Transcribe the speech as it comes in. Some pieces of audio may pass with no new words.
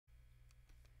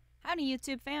Howdy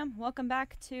YouTube fam, welcome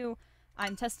back to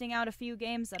I'm testing out a few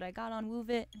games that I got on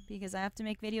WooVit because I have to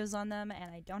make videos on them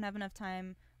and I don't have enough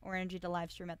time or energy to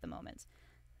live stream at the moment.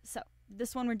 So,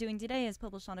 this one we're doing today is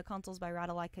published on the consoles by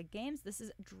Ratalaika Games. This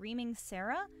is Dreaming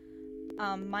Sarah.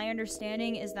 My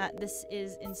understanding is that this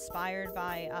is inspired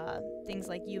by things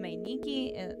like Yume Nikki,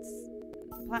 it's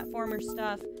platformer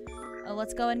stuff.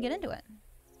 Let's go and get into it.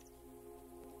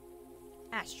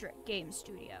 Asterisk Game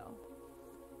Studio.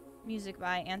 Music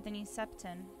by Anthony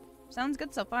Septon. Sounds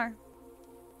good so far.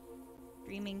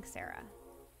 Dreaming Sarah.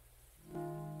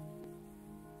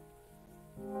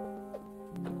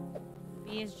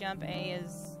 B is jump, A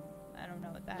is... I don't know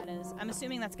what that is. I'm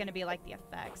assuming that's going to be like the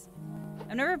effects.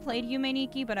 I've never played Yume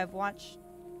Nikki, but I've watched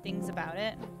things about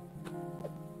it.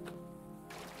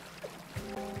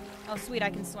 Oh sweet, I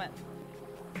can swim.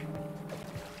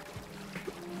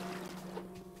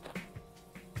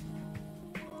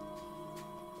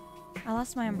 I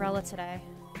lost my umbrella today.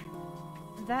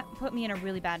 That put me in a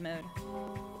really bad mood.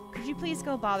 Could you please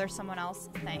go bother someone else?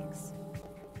 Thanks.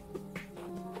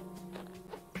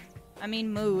 I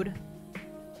mean mood.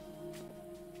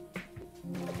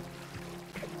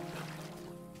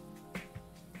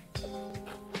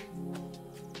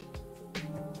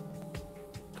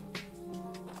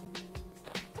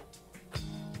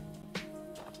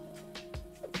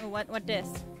 Oh, what this?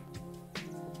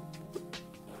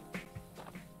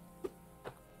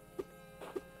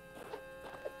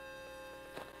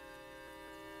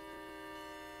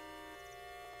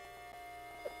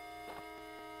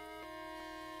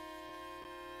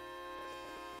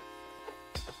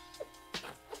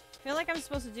 I feel like I'm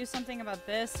supposed to do something about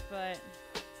this, but...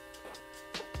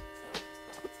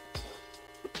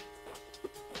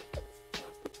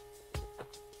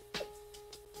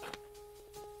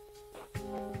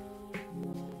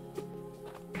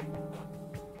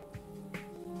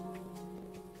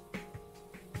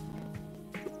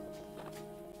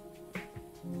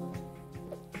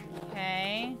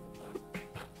 Okay.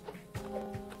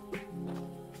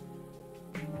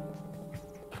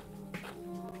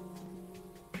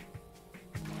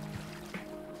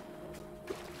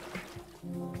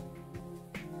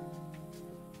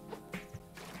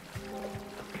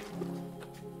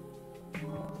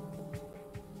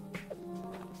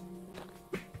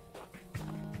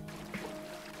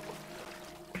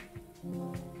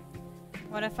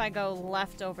 What if I go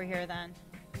left over here then?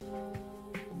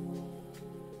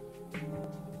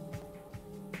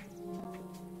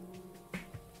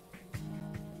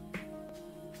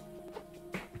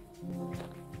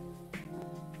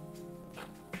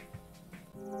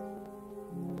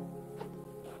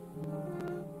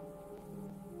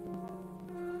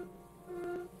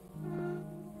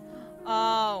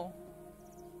 Oh.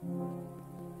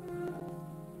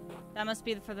 That must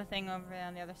be for the thing over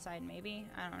on the other side, maybe?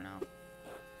 I don't know.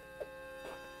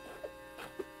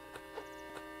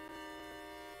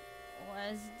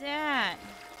 What is that?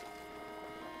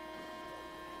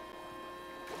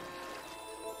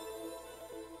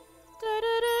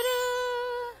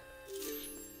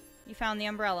 You found the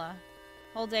umbrella.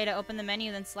 Hold A to open the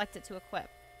menu, then select it to equip.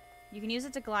 You can use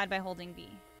it to glide by holding B.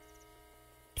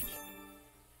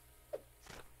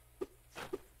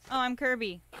 Oh, I'm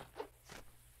Kirby.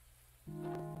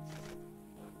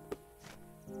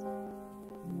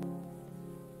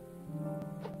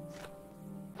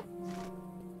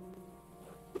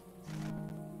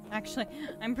 Actually,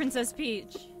 I'm Princess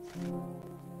Peach.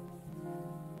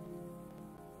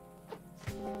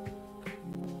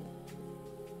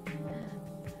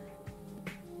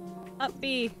 Up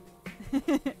B.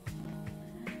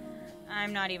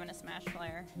 I'm not even a Smash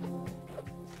player.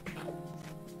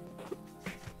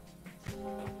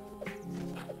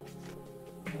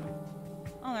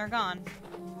 Oh, they're gone.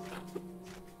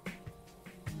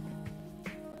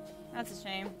 That's a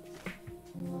shame.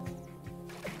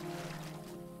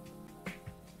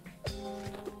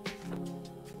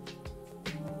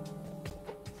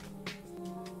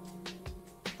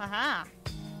 Haha.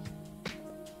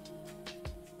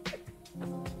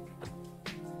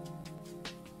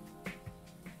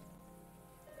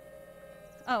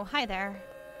 Oh, hi there.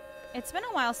 It's been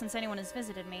a while since anyone has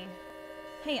visited me.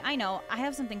 Hey, I know. I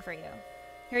have something for you.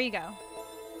 Here you go.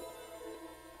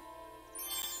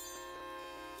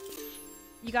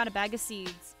 You got a bag of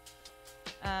seeds.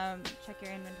 Check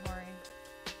your inventory.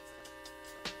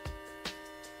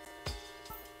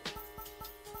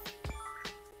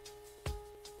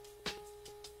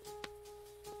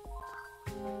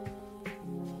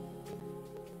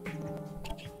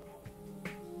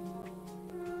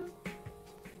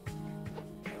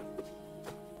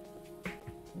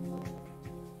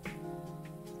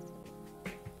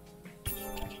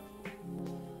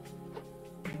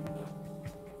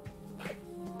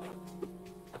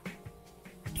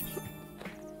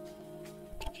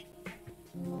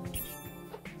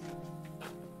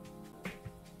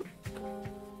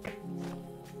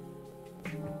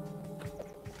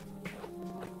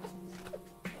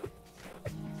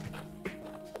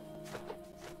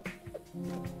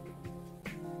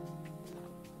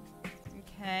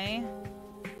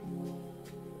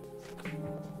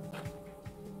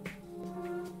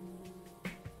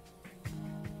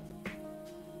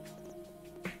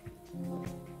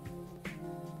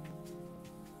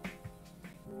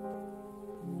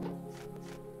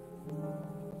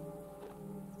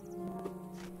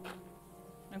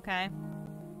 Okay.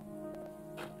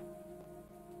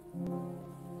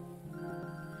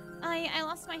 I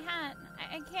lost my hat.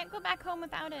 I can't go back home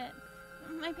without it.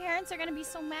 My parents are gonna be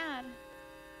so mad.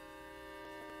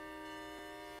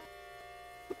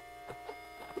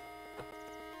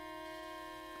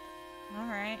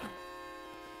 Alright.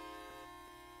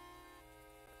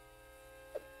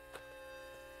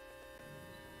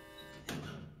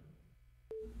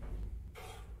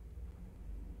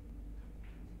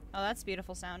 Oh, that's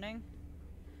beautiful sounding.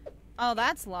 Oh,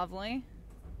 that's lovely.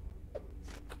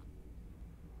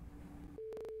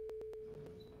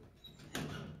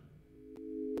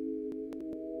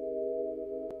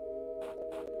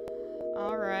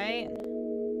 All right.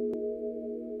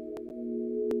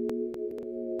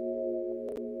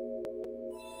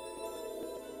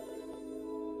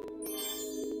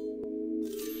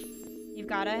 You've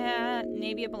got a hat.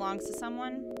 Maybe it belongs to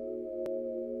someone.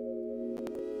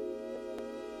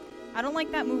 I don't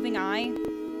like that moving eye.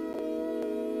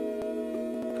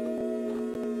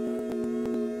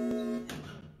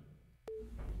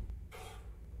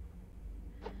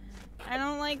 I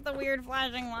don't like the weird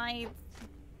flashing lights.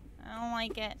 I don't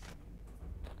like it.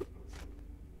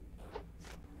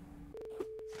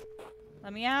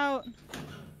 Let me out.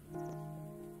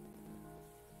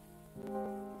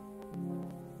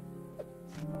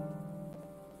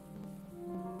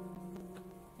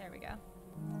 There we go.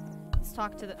 Let's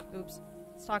talk to the... Oops.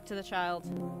 Let's talk to the child.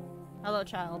 Hello,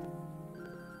 child.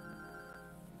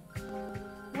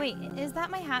 Wait, is that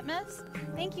my hat, miss?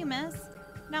 Thank you, miss.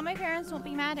 Now my parents won't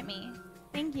be mad at me.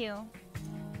 Thank you.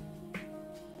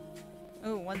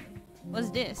 Oh,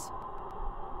 what's this?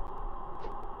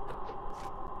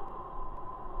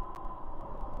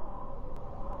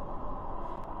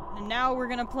 And now we're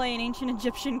gonna play an ancient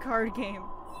Egyptian card game.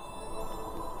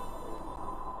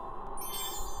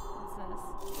 What's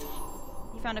this?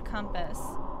 You found a compass.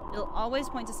 It'll always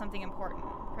point to something important.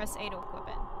 Press A to equip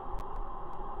it.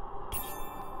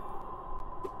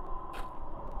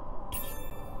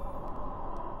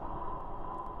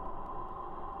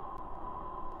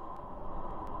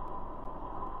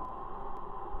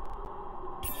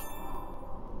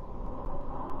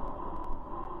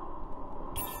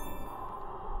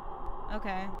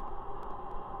 Okay.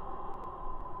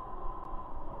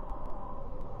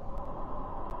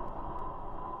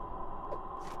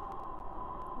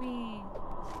 Wee.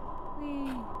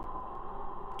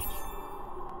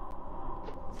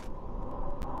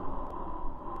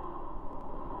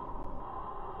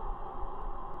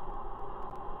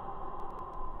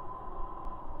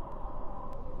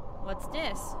 What's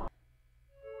this?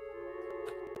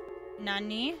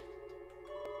 Nani?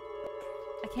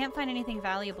 I can't find anything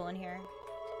valuable in here.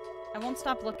 I won't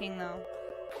stop looking, though.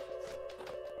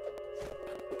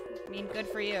 I mean, good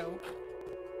for you.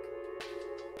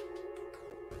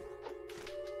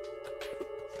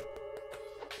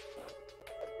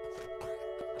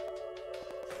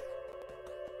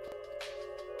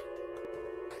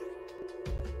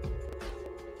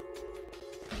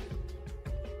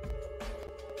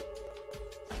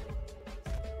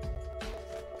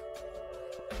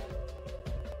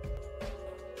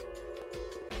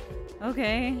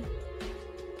 Okay.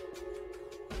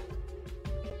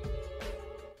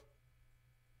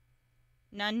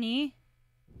 Nani?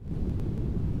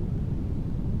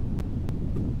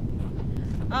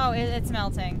 Oh, it's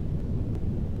melting.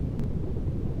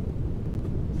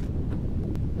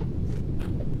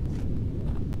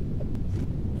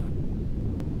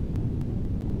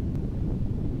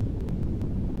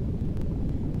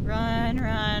 Run,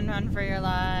 run, run for your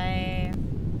life.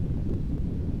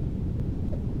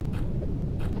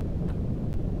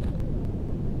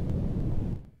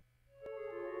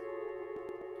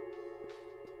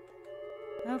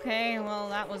 Okay, well,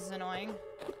 that was annoying.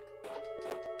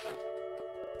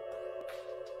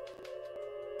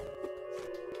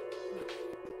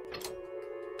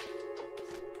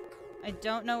 I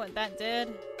don't know what that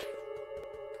did.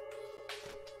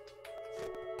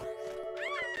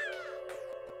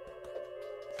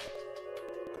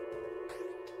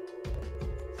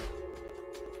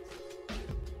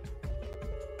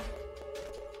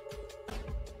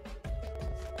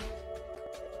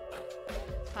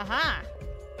 Haha!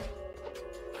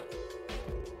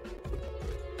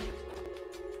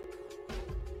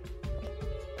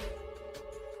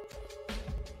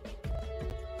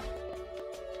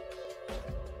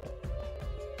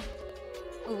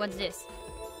 Ooh, what's this?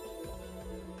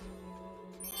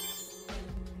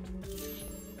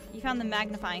 You found the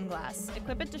magnifying glass.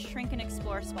 Equip it to shrink and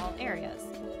explore small areas.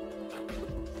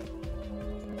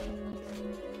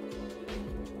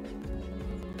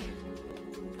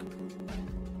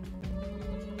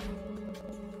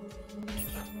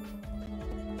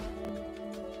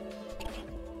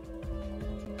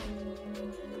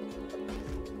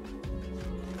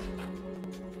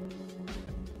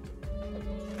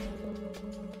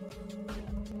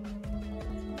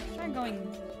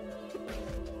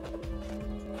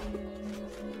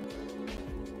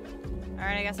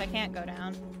 Alright, I guess I can't go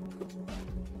down.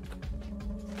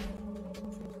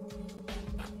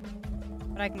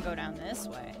 But I can go down this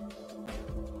way.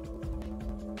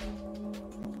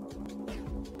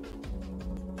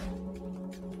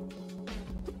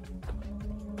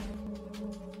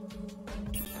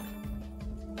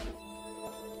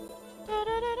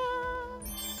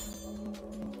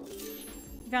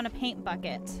 Found a paint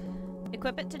bucket.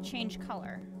 Equip it to change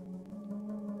color.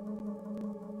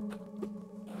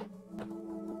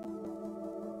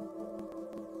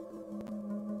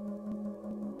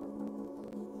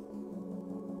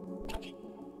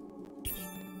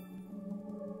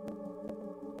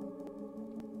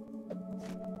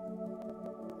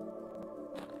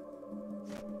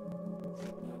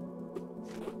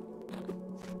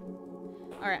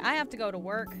 Alright, I have to go to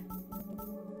work.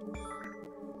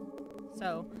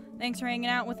 So, thanks for hanging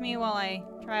out with me while I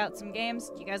try out some games.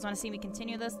 Do you guys want to see me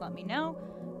continue this? Let me know,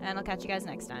 and I'll catch you guys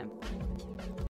next time.